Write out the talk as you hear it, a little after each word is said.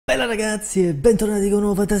Bella ragazzi e bentornati con un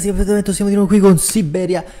nuovo fantastica appuntamento. Siamo di nuovo qui con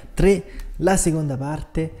Syberia 3, la seconda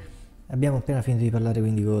parte. Abbiamo appena finito di parlare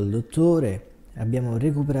quindi col dottore. Abbiamo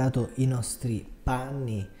recuperato i nostri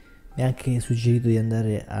panni. Mi ha anche suggerito di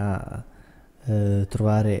andare a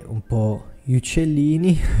trovare un po' gli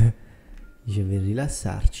uccellini. Dice per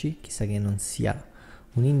rilassarci, chissà che non sia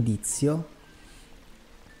un indizio.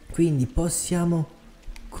 Quindi possiamo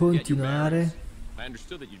continuare. I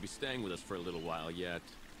understood that you'd be staying with us for a little while yet.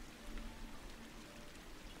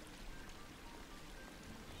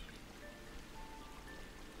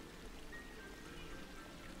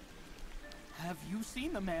 Have you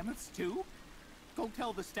seen the mammoths too? Go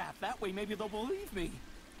tell the staff, that way maybe they'll believe me.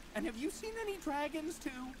 And have you seen any dragons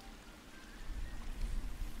too?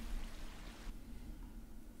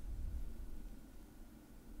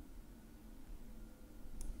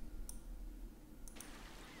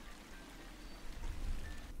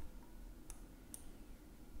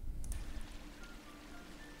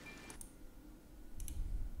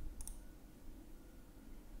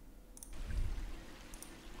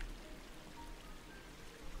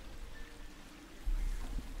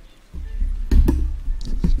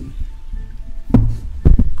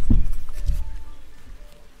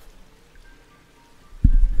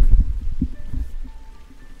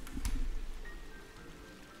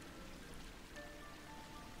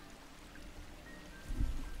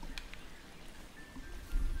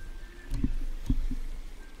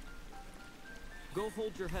 Go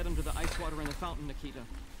hold your head under the ice water in the fountain, Nikita.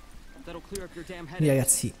 That'll clear up your damn head. Quindi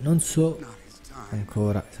ragazzi, non so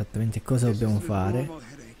ancora esattamente cosa dobbiamo fare.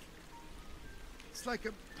 Someone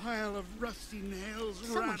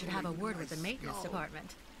should have a word with the maintenance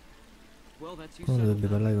department. Uno dovrebbe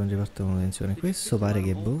parlare con il reparto di manutenzione. Questo pare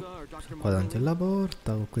che boh, qua davanti alla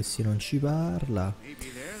porta, con questi non ci parla.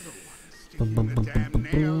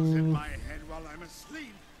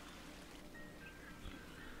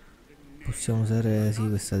 Possiamo usare sì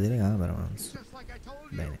questa telecamera, ma non so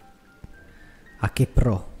bene a che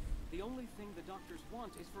pro.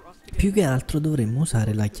 Più che altro dovremmo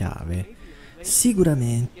usare la chiave.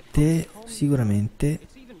 Sicuramente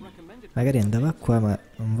magari andava qua ma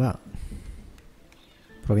non va.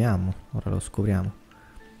 Proviamo, ora lo scopriamo.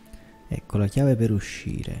 Ecco la chiave per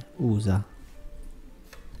uscire. Usa.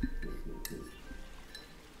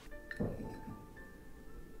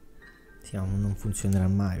 Sì, ma non funzionerà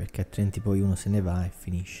mai perché altrimenti poi uno se ne va e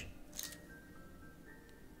finisce.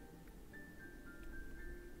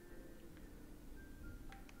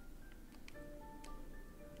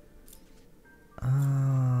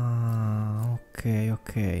 Ah,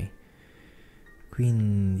 ok.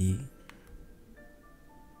 Quindi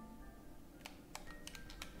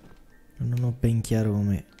non ho ben chiaro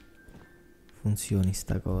come funzioni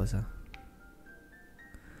sta cosa.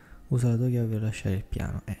 Usa la tua chiave per lasciare il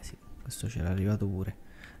piano. Sì, questo c'era arrivato pure.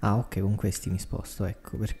 Ah, ok, con questi mi sposto,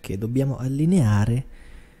 ecco, perché dobbiamo allineare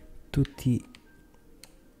tutti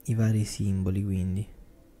i vari simboli,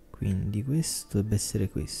 quindi questo dovrebbe essere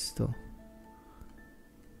questo.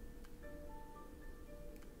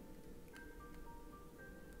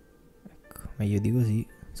 Ecco, meglio di così,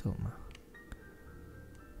 insomma.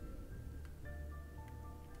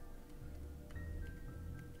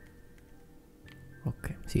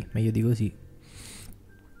 Ok, sì, meglio di così.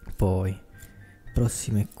 Poi il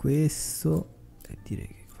prossimo è questo e direi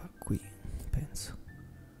che va qui, penso.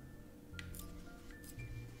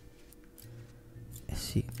 Eh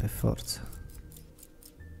sì, per forza.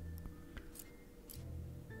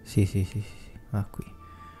 Sì, va qui.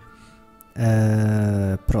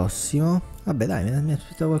 Prossimo. Vabbè dai, mi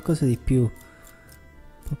aspettavo qualcosa di più, un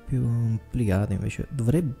po' più complicato, invece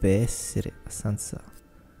dovrebbe essere abbastanza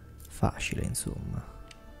facile, insomma.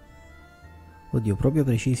 Oddio, proprio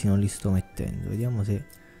precisi non li sto mettendo. Vediamo se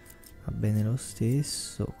va bene lo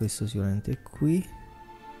stesso. Questo sicuramente è qui.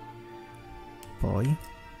 Poi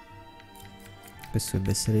questo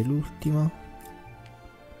dovrebbe essere l'ultimo.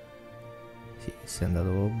 Sì, se è andato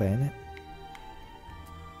bene.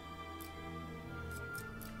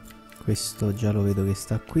 Questo già lo vedo che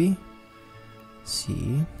sta qui.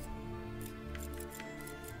 Sì.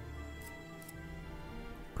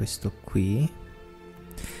 Questo qui.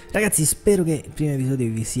 Ragazzi, spero che il primo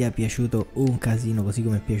episodio vi sia piaciuto un casino, così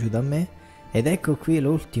come è piaciuto a me. Ed ecco qui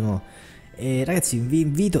l'ultimo. Ragazzi, vi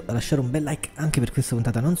invito a lasciare un bel like anche per questa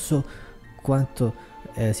puntata. Non so quanto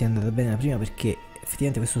sia andata bene la prima, perché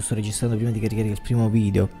effettivamente questo sto registrando prima di caricare il primo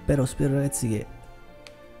video. Però spero ragazzi che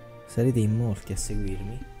sarete in molti a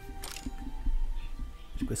seguirmi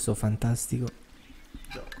per questo fantastico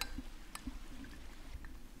gioco.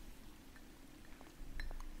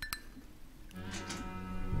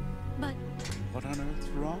 But What on earth's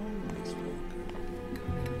wrong? wrong, Miss Walker?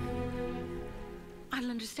 I don't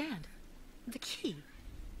understand. The key.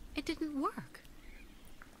 It didn't work.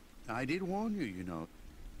 I did warn you, you know.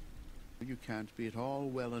 You can't be at all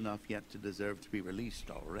well enough yet to deserve to be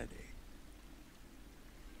released already.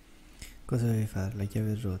 Cosa devi fare? La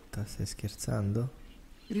chiave è rotta? Stai scherzando?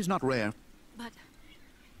 It is not rare.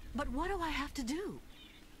 But what do I have to do?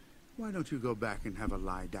 Why don't you go back and have a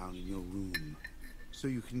lie down in your room, so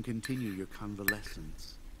you can continue your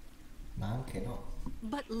convalescence? Ma anche no.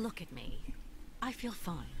 But look at me. I feel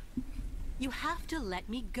fine. You have to let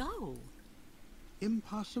me go.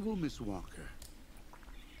 Impossible, Miss Walker.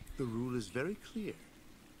 The rule is very clear.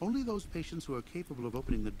 Only those patients who are capable of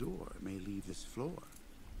opening the door may leave this floor.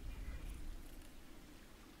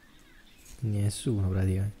 Nessuno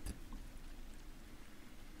praticamente.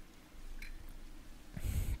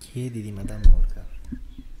 Chiedi di Madame Walker.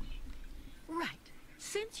 Right.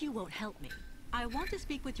 Since you won't help me, I want to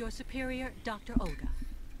speak with your superior, Dr. Olga.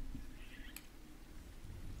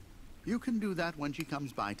 You can do that when she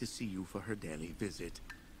comes by to see you for her daily visit.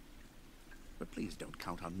 But please don't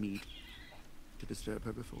count on me to disturb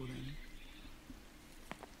her before then.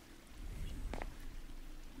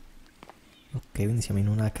 Ok, quindi siamo in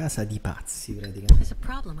una casa di pazzi praticamente. There's a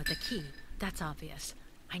problem with the key. That's obvious.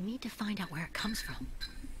 I need to find out where it comes from.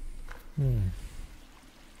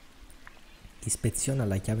 Ispeziona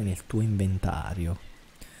la chiave nel tuo inventario.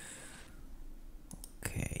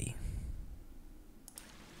 Ok.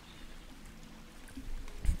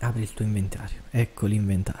 Apri il tuo inventario. Ecco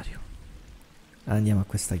l'inventario. Andiamo a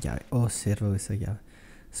questa chiave. Osserva questa chiave.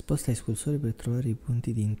 Sposta il cursore per trovare i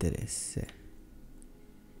punti di interesse.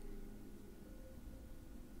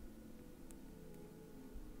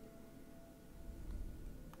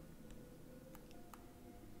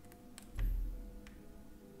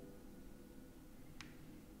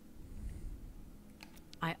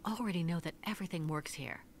 I already know that everything works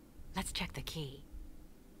here. Let's check the key.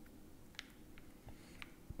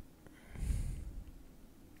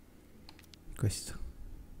 Questo.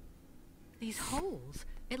 These holes.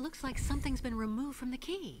 It looks like something's been removed from the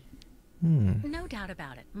key. No doubt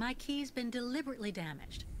about it. My key's been deliberately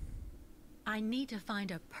damaged. I need to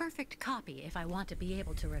find a perfect copy if I want to be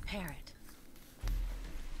able to repair it.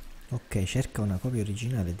 Ok, cerca una copia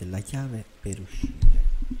originale della chiave per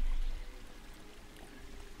uscire.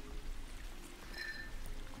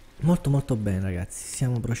 Molto molto bene ragazzi,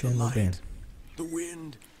 stiamo procedendo bene. The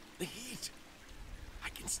wind, the heat.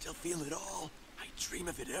 I can still feel it all. I dream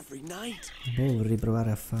of it every night. Boh,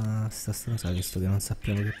 riprovare a fare sta stronzata visto che non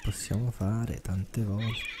sappiamo che possiamo fare tante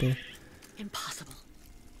volte. Impossible.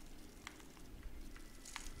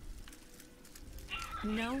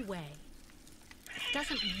 No way. It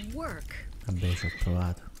doesn't work. Vabbè, ci ho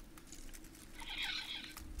provato.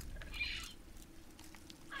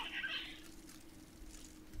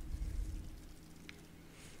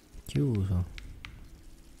 Chiuso.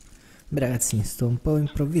 Beh ragazzi, mi sto un po'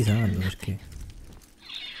 improvvisando perché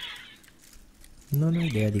non ho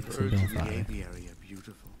idea di cosa dobbiamo fare.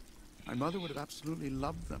 My mother would have absolutely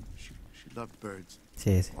loved them. She loved birds.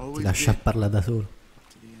 Sì, ti lascia parlare da solo.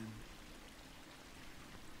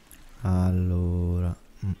 Allora.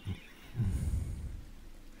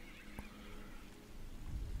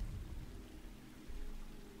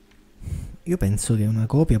 Io penso che una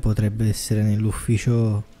copia potrebbe essere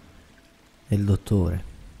nell'ufficio del dottore.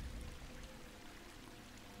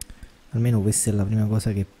 Almeno questa è la prima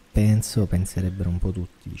cosa che penserebbero un po'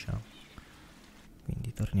 tutti, diciamo.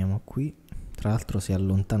 Quindi torniamo qui. Tra l'altro si è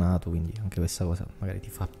allontanato, quindi anche questa cosa magari ti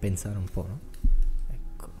fa pensare un po', no?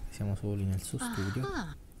 Ecco, siamo soli nel suo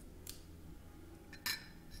studio.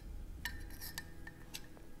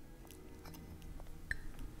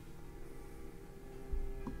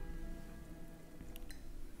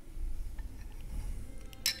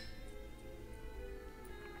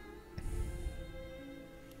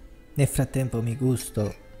 Nel frattempo mi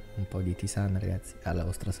gusto un po' di tisana, ragazzi, alla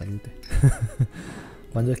vostra salute.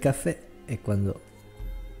 Quando il caffè e quando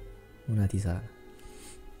una tisana.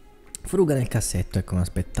 Fruga nel cassetto, ecco, mi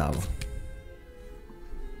aspettavo.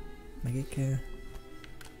 Ma che...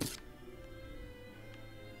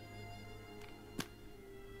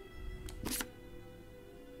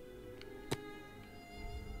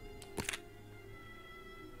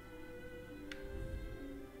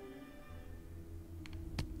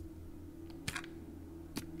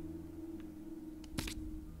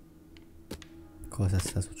 Cosa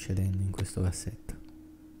sta succedendo in questo cassetto?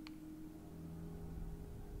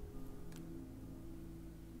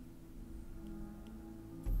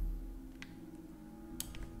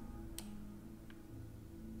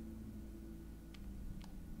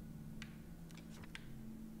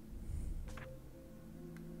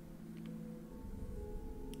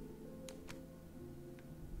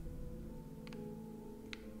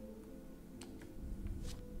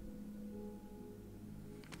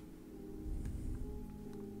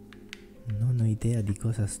 idea di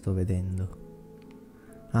cosa sto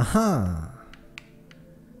vedendo. Ah!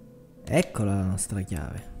 Eccola la nostra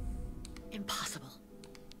chiave. Impossible.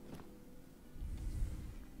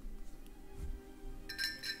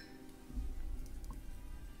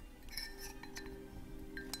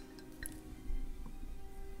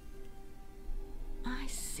 I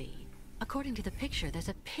see. According to the picture, there's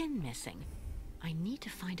a pin missing. I need to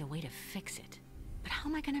find a way to fix it. But how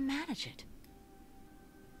am I going to manage it?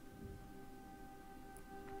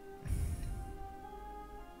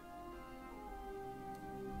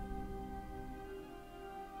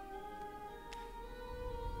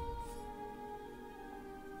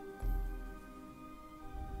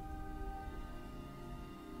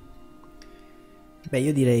 Beh,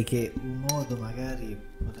 io direi che un modo magari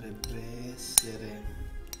potrebbe essere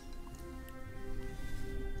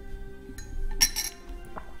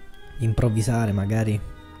improvvisare magari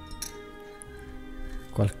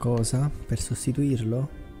qualcosa per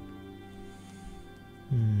sostituirlo.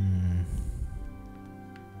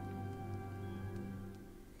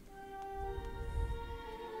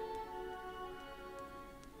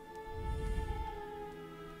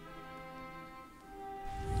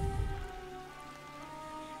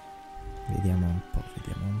 Vediamo un po',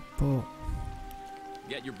 vediamo un po'.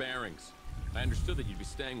 Get your bearings. I understood that you'd be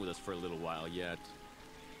staying with us for a little while yet.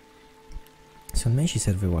 Secondo me ci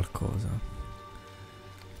serve qualcosa.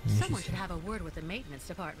 Someone should have a word with the maintenance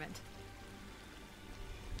department.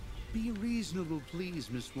 Be reasonable, please,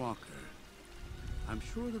 Miss Walker. I'm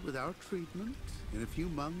sure that with our treatment, in a few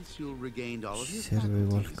months you'll regain all of Ci your serve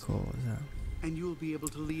faculties, qualcosa. and you'll be able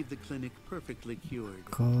to leave the clinic perfectly cured.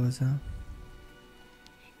 Cosa?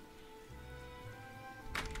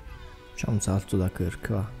 C'è un salto da Kirk,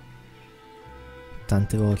 va.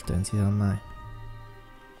 Tante volte, non si sa mai.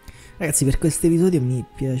 Ragazzi, per questo episodio mi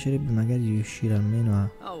piacerebbe magari riuscire almeno a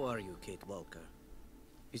How are you, Kate Walker?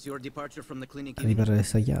 Is your departure from the clinic riparare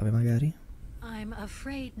questa chiave, magari? I'm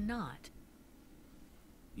afraid not.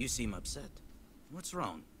 You seem upset. What's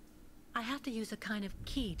wrong? I have to use a kind of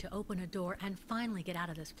key to open a door and finally get out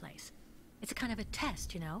of this place. It's a kind of a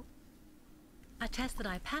test, you know? A test that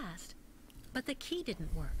I passed, but the key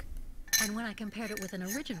didn't work. And when I compared it with an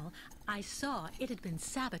original, I saw it had been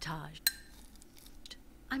sabotaged.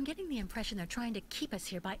 I'm getting the impression they're trying to keep us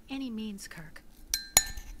here by any means, Kirk.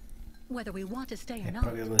 Whether we want to stay or È not.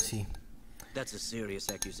 proprio così. That's a serious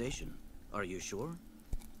accusation. Are you sure?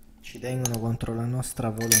 Ci tengono contro la nostra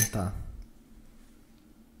volontà.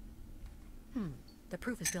 The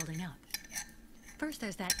proof is building up. First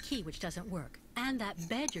there's that key which doesn't work, and that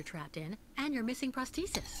bed you're trapped in, and your missing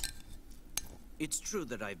prosthesis. It's true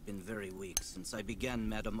that I've been very weak since I began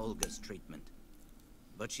Madame Olga's treatment.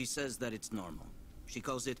 But she says that it's normal. She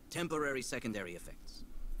calls it temporary secondary effects.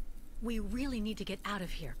 We really need to get out of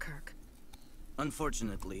here, Kirk.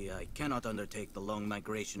 Unfortunately, I cannot undertake the long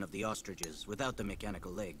migration of the ostriches without the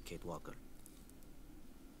mechanical leg, Kate Walker.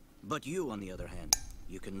 But you, on the other hand,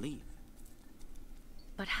 you can leave.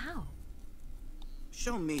 But how?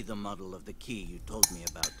 Show me the model of the key you told me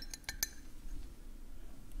about.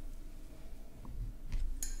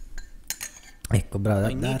 Ecco, bravo,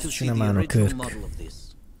 I need to darci see una the mano, original Kirk. model of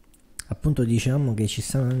this. Appunto diciamo che ci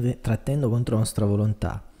stanno trattendo contro la nostra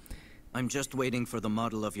volontà. I'm just waiting for the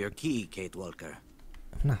model of your key, Kate Walker.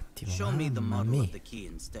 Un attimo, Show me the mamma model mia. of the key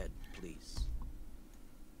instead, please.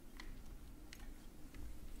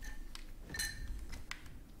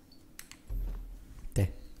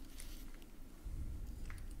 Te.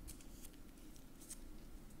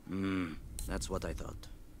 That's what I thought.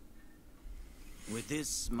 With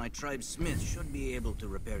this, my tribe smith should be able to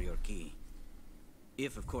repair your key.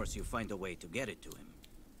 If, of course, you find a way to get it to him.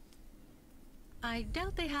 I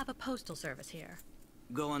doubt they have a postal service here.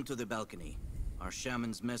 Go onto the balcony. Our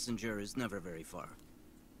shaman's messenger is never very far.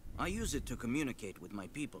 I use it to communicate with my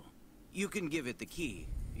people. You can give it the key.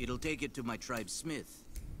 It'll take it to my tribe smith.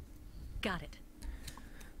 Got it.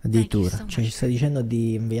 Addirittura, so cioè much. ci sta dicendo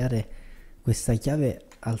di inviare questa chiave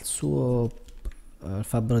al suo al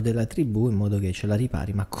fabbro della tribù in modo che ce la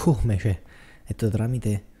ripari. Ma come? Cioè, detto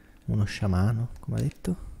tramite uno sciamano, come ha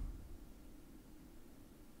detto?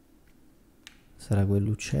 Sarà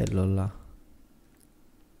quell'uccello là.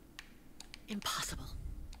 Impossible.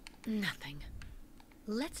 Nothing.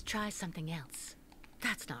 Let's try something else.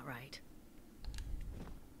 That's not right.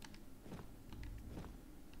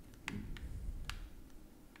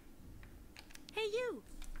 Hey you!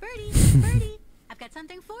 Birdie! Birdie! I've got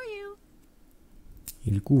something for you!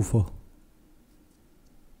 Il gufo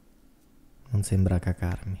non sembra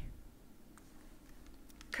cacarmi.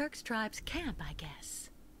 Kirk's tribe's camp, I guess.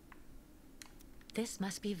 This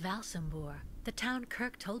must be Valsambur, the town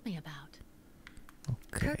Kirk told me about.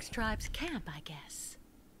 Kirk's tribe's camp, I guess.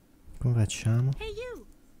 Come facciamo? Hey you,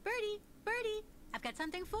 Birdie, Birdie, I've got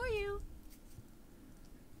something for you.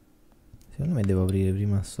 Secondo me devo aprire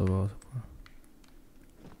prima sto coso qua.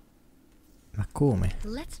 Ma come?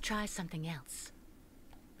 Let's try something else.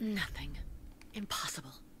 Nothing.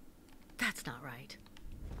 Impossible. That's not right.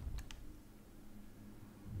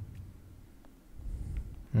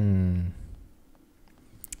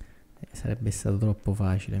 Sarebbe stato troppo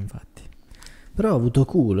facile, infatti. Però ho avuto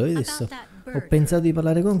culo, e adesso About that ho bird. pensato di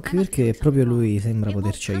parlare con I must Kirk be e proprio something lui wrong. sembra It won't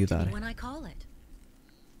poterci come to me aiutare. when I call it.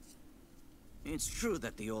 It's true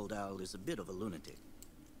that the old owl is a bit of a lunatic.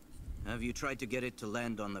 Have you tried to get it to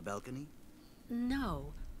land on the balcony?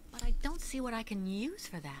 No, but I don't see what I can use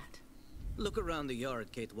for that. Look around the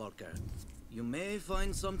yard, Kate Walker. You may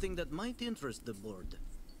find something that might interest the board.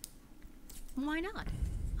 Why not?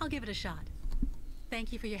 I'll give it a shot.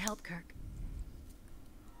 Thank you for your help, Kirk.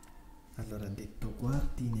 Allora ha detto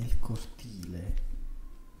guardi nel cortile.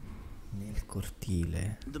 Nel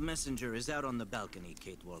cortile. The messenger is out on the balcony,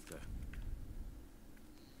 Kate Walker.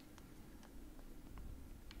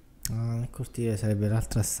 Ah, nel cortile sarebbe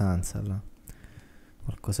l'altra stanza là.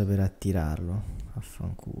 Qualcosa per attirarlo.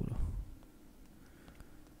 Affanculo.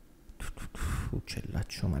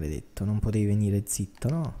 Uccellaccio maledetto. Non potevi venire zitto,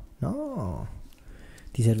 no? No!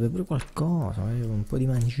 Ti serve pure qualcosa, un po' di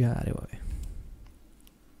mangiare, vabbè.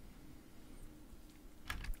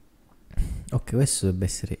 Ok, questo dovrebbe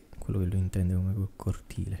essere quello che lui intende come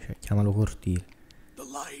cortile, cioè chiamalo cortile. The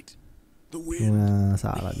light, the wind, Una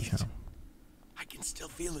sala, the heat. diciamo. I can still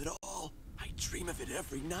feel it all. I dream of it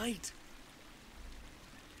every night.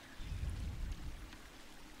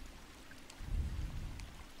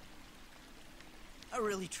 I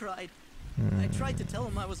really tried. I tried to tell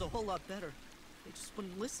him I was a whole lot better. They just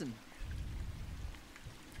wouldn't listen.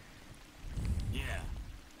 Yeah.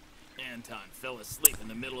 Anton fell asleep in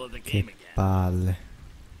the middle of the Che game again. palle.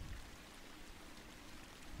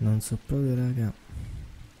 Non so proprio, raga,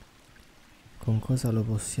 con cosa lo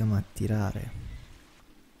possiamo attirare.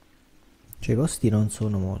 Cioè i costi non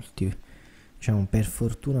sono molti, diciamo, per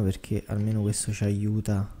fortuna, perché almeno questo ci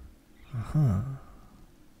aiuta. Ah.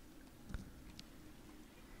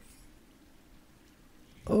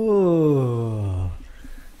 Oh,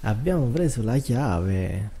 abbiamo preso la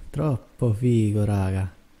chiave. Troppo figo,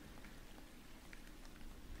 raga.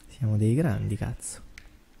 Siamo dei grandi, cazzo.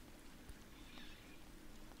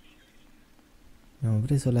 Abbiamo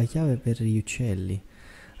preso la chiave per gli uccelli.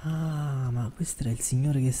 Ah, ma questo era il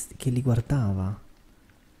signore che li guardava.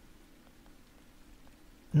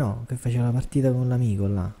 No, che faceva la partita con l'amico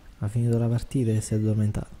là. Ha finito la partita e si è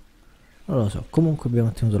addormentato. Non lo so, comunque abbiamo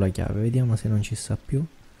ottenuto la chiave. Vediamo se non ci sta più.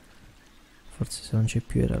 Forse se non c'è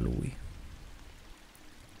più era lui.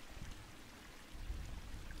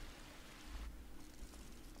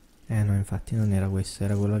 No, infatti non era questo,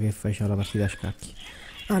 era quello che faceva la partita a scacchi.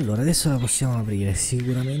 Allora, adesso la possiamo aprire.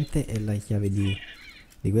 Sicuramente è la chiave di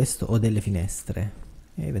questo o delle finestre.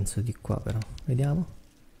 Penso di qua però. Vediamo.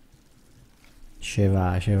 Ce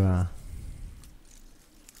va, ce va.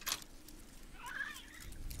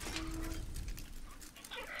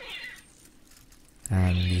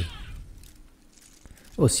 Grandi.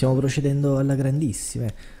 Oh, stiamo procedendo alla grandissima.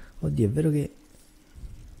 Oddio, è vero che...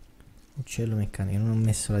 Uccello meccanico, non ho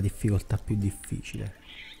messo la difficoltà più difficile.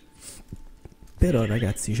 Però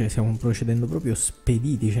ragazzi, cioè, stiamo procedendo proprio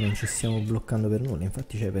spediti, cioè non ci stiamo bloccando per nulla.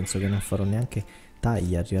 Infatti, cioè, penso che non farò neanche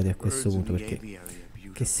tagli arrivati a questo punto, perché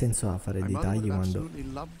che senso ha fare dei tagli quando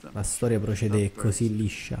la storia procede così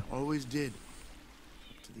liscia?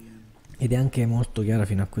 Ed è anche molto chiara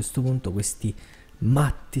fino a questo punto. Questi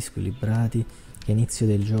matti squilibrati che all'inizio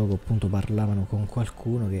del gioco appunto parlavano con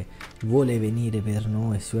qualcuno che vuole venire per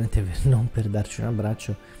noi, sicuramente non per darci un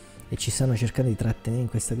abbraccio, e ci stanno cercando di trattenere in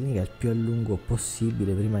questa clinica il più a lungo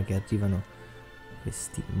possibile prima che arrivano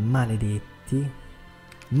questi maledetti.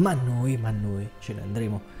 Ma noi ce ne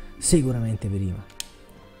andremo sicuramente prima.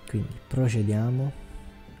 Quindi procediamo.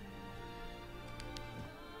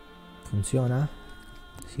 Funziona?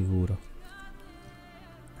 Sicuro.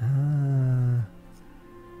 Ah,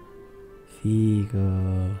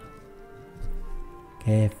 figo.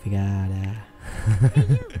 Che figata.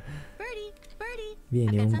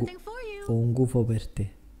 Vieni, ho un gufo per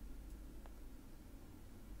te.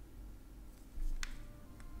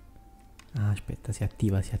 Ah, aspetta, si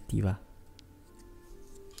attiva, si attiva.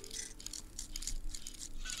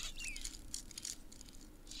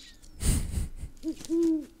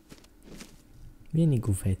 Vieni,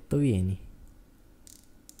 gufetto, vieni.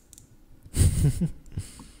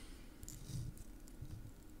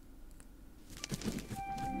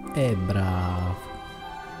 Bravo.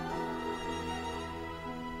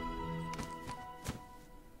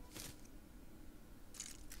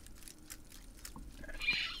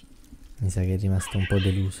 sa che è rimasto un po'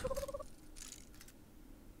 deluso.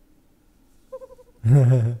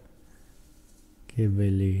 Che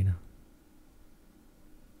bellino.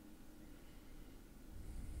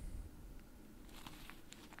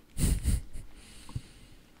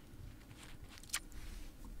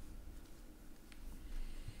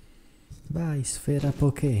 Vai, sfera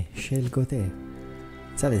poké, scelgo te.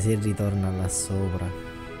 Pensate se ritorna là sopra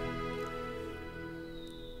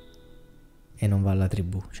e non va alla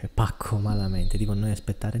tribù, cioè pacco malamente, tipo noi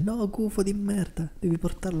aspettare, no gufo di merda, devi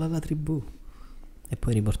portarlo alla tribù e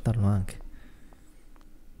poi riportarlo anche.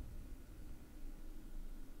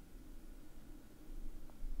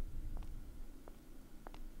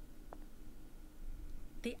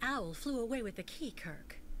 The owl flew away with the key,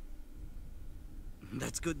 Kirk.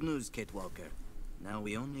 That's good news, Kate Walker. Now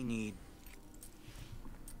we only need...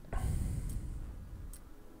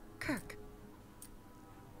 Kirk.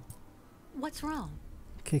 What's wrong?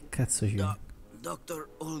 Che cazzo ci... Dr.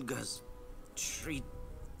 Olga's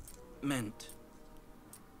treatment.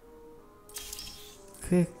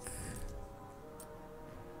 Che...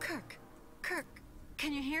 Kirk. Kirk,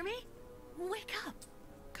 can you hear me? Wake up.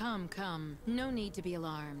 Come, come. No need to be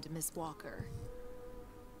alarmed, Miss Walker.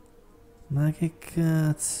 Ma che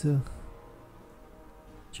cazzo?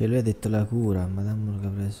 Cioè lui ha detto la cura, Madame che ha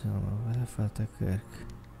preso, ma cosa ha fatto a Kirk?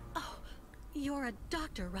 Oh, you're a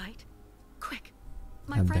doctor, right? Quick.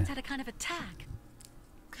 My Vabbè. friend's had a kind of attack.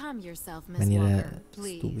 Calm yourself, Miss Maniera Walker,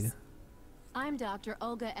 please. stupida. I'm Dr.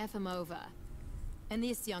 Olga Efimova, and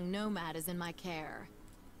this young nomad is in my care.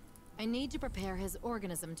 I need to prepare his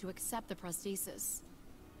organism to accept the prosthesis.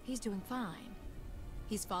 He's doing fine.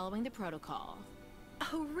 He's following the protocol.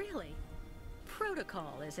 Oh, really?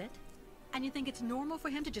 Protocol, is it? And you think it's normal for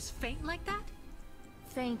him to just faint like that?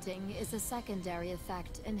 Fainting is a secondary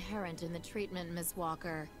effect inherent in the treatment, Miss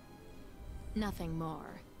Walker. Nothing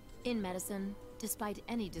more. In medicine, despite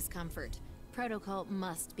any discomfort, protocol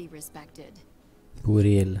must be respected.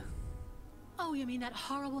 Puriel. Oh, you mean that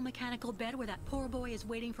horrible mechanical bed where that poor boy is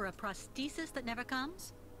waiting for a prosthesis that never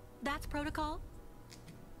comes? That's protocol?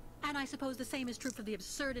 And I suppose the same is true for the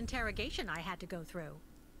absurd interrogation I had to go through.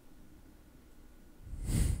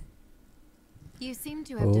 You seem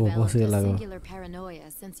to have Oh, developed così a la- singular paranoia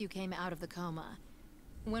since you came out of the coma.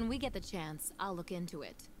 When we get the chance, I'll look into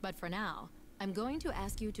it. But for now, I'm going to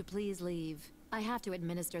ask you to please leave. I have to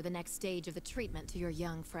administer the next stage of the treatment to your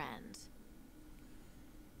young friend.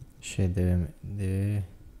 Cioè deve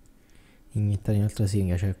iniettare un'altra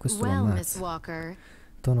siringa, cioè questo lo Well, Miss ammazza. Walker,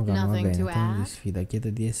 Tono calmo, va nothing bene, to tono di add? sfida, chiedo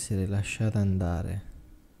di essere lasciata andare.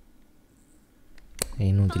 È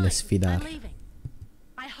inutile Fine, I'm sfidare. leaving.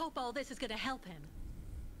 I hope all this is going to help him.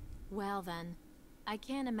 well then, I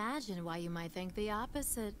can't imagine why you might think the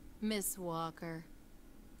opposite, Miss Walker.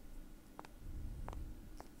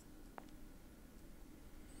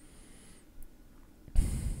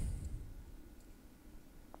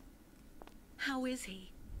 How is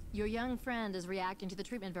he? Your young friend is reacting to the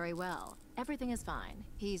treatment very well. Everything is fine.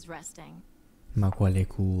 He's resting. Ma quale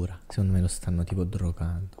cura? Secondo me lo stanno tipo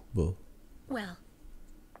drogando. Boh. Well,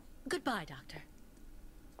 goodbye, Doctor.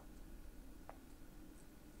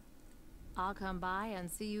 I'll come by and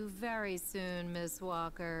see you very soon, Miss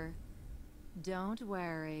Walker. Don't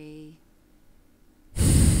worry.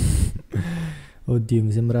 Oddio,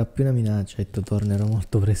 mi sembra più una minaccia. E tornerò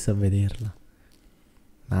molto presto a vederla.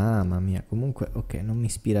 Mamma mia, comunque, ok, non mi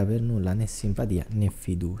ispira per nulla né simpatia né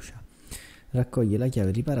fiducia. Raccoglie la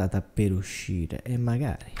chiave riparata per uscire. E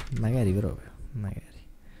magari proprio, magari.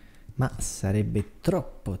 Ma sarebbe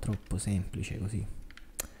troppo semplice così.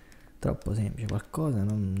 Troppo semplice, qualcosa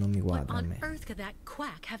non mi What guarda a on me. earth could that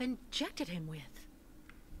quack have injected him with?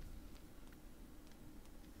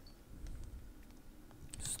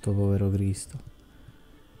 Sto povero Cristo.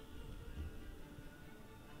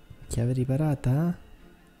 Chiave riparata?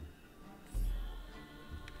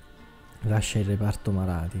 Lascia il reparto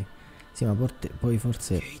malati. Sì, ma poi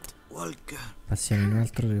forse Kate Walker. passiamo in un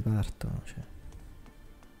altro reparto. Cioè.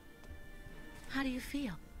 How do you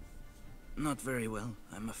feel? Not very well,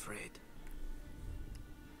 I'm afraid.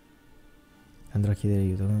 Andrò a chiedere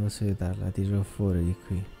aiuto, come posso aiutarla? La tirerò fuori di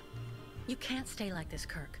qui. You can't stay like this,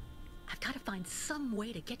 Kirk. I've got to find some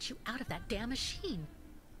way to get you out of that damn machine.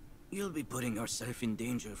 You'll be putting yourself in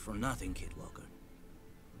danger for nothing, Kate Walker.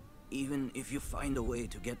 Even if you find a way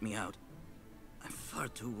to get me out, I'm far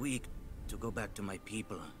too weak to go back to my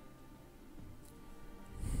people.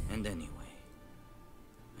 And anyway,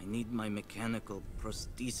 I need my mechanical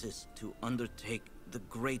prosthesis to undertake the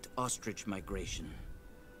Great Ostrich Migration.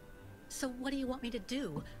 So what do you want me to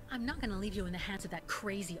do? I'm not going to leave you in the hands of that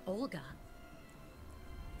crazy Olga.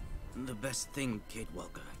 The best thing, Kate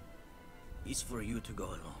Walker, is for you to go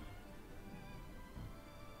alone.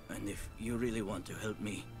 And if you really want to help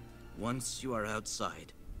me, once you are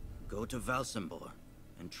outside, go to Valsambor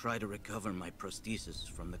and try to recover my prosthesis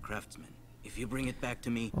from the craftsman. If you bring it back to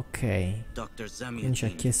me, ok, Dr. quindi ci ha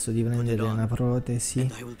Zamiatin, chiesto di prendere una protesi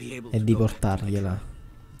and I will be able e to di go back to my portargliela,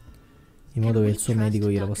 tribe. in modo Can che we il suo trust medico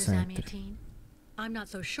gliela Dr. possa mettere. Zamiatin? I'm not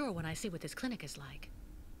so sure when I see what this clinic is like.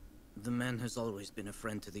 The man has always been a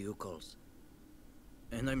friend to the Ukols,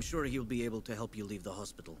 and I'm sure he'll be able to help you leave the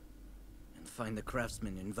hospital and find the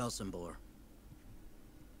craftsman in Valsambor.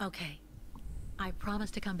 Okay. I promise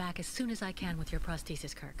to come back as soon as I can with your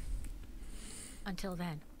prosthesis, Kirk. Until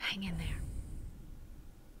then, hang in there.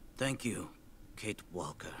 Thank you, Kate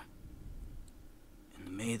Walker.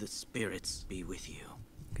 And may the spirits be with you.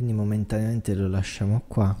 Quindi momentaneamente lo lasciamo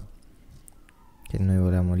qua, che noi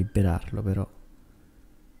volevamo liberarlo, però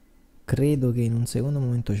credo che in un secondo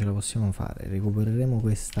momento ce la possiamo fare. Recupereremo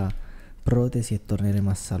questa protesi e torneremo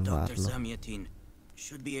a Dr. salvarlo. Zamiatin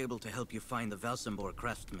should be able to help you find the Valsambor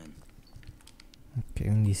craftsman. Ok,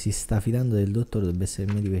 quindi si sta fidando del dottore, dovrebbe essere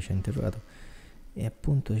il medico che ci ha interrogato. E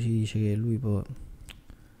appunto ci dice che lui può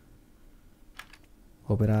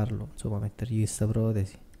operarlo, insomma mettergli questa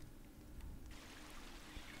protesi.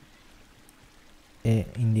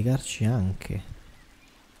 E indicarci anche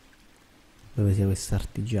dove sia questo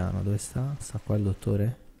artigiano. Dove sta? Sta qua il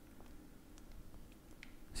dottore?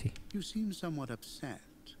 Sì. You seem somewhat upset.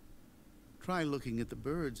 Try looking at the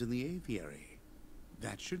birds in the aviary.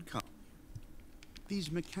 That should calm you.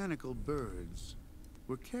 These mechanical birds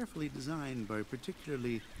were carefully designed by a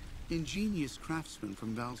particularly ingenious craftsman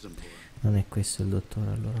from Valsambor. Non è questo il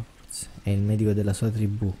dottore, allora forse è il medico della sua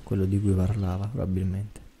tribù, quello di cui parlava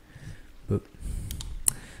probabilmente. Boh.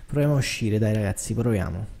 Proviamo a uscire, dai ragazzi,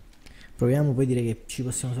 proviamo. Proviamo, poi dire che ci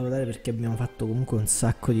possiamo salutare perché abbiamo fatto comunque un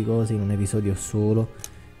sacco di cose in un episodio solo.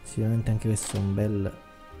 Sicuramente anche questo è un bel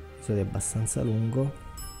episodio abbastanza lungo.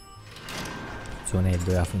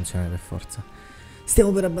 Doveva funzionare per forza.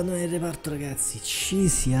 Stiamo per abbandonare il reparto, ragazzi, ci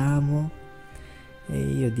siamo. E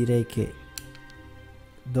io direi che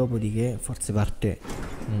dopodiché forse parte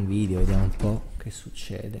un video, vediamo un po' che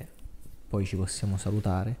succede. Poi ci possiamo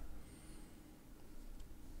salutare.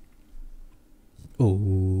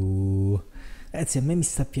 Oh, ragazzi, a me mi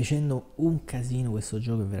sta piacendo un casino questo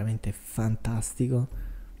gioco, è veramente fantastico.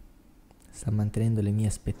 Sta mantenendo le mie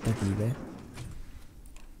aspettative.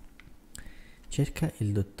 Cerca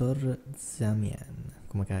il dottor Zamian,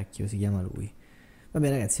 come cacchio si chiama lui. Vabbè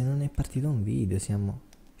ragazzi, non è partito un video, siamo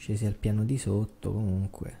scesi al piano di sotto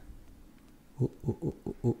comunque.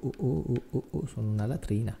 Sono una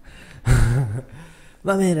latrina.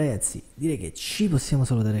 Va bene ragazzi, direi che ci possiamo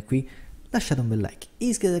salutare qui. Lasciate un bel like,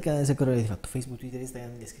 iscrivetevi al canale se ancora l'avete fatto, Facebook, Twitter,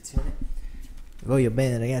 Instagram in descrizione. Vi voglio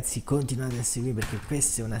bene ragazzi, continuate a seguire perché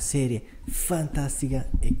questa è una serie fantastica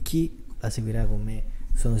e chi la seguirà con me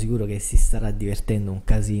sono sicuro che si starà divertendo un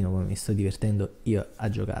casino come mi sto divertendo io a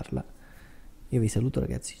giocarla. Io vi saluto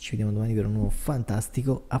ragazzi, ci vediamo domani per un nuovo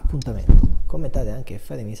fantastico appuntamento. Commentate anche e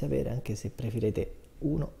fatemi sapere anche se preferite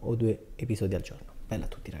 1 o 2 episodi al giorno. Bella a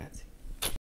tutti ragazzi.